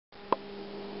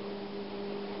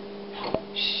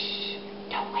Shh,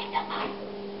 don't wake them up.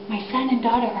 My son and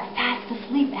daughter are fast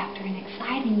asleep after an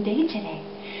exciting day today.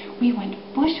 We went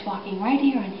bushwalking right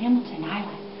here on Hamilton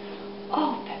Island.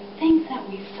 Oh, the things that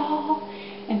we saw,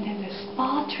 and then the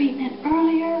spa treatment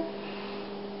earlier.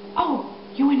 Oh,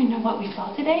 you want to know what we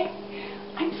saw today?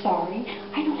 I'm sorry,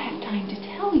 I don't have time to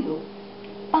tell you.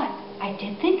 But I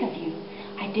did think of you.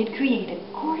 I did create a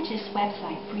gorgeous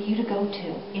website for you to go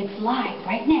to. It's live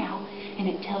right now, and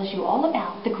it tells you all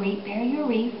about the Great Barrier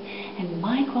Reef and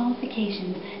my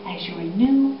qualifications as your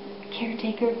new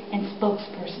caretaker and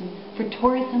spokesperson for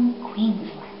Tourism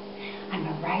Queensland. I'm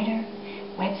a writer,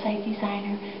 website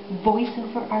designer,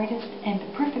 voiceover artist, and the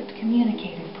perfect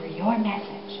communicator for your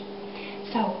message.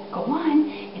 So go on,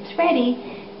 it's ready,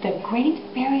 the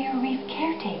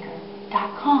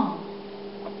great-barrier-reef-caretaker.com.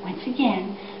 Once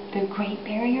again, the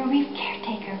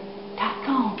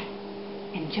great-barrier-reef-caretaker.com.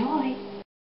 Enjoy!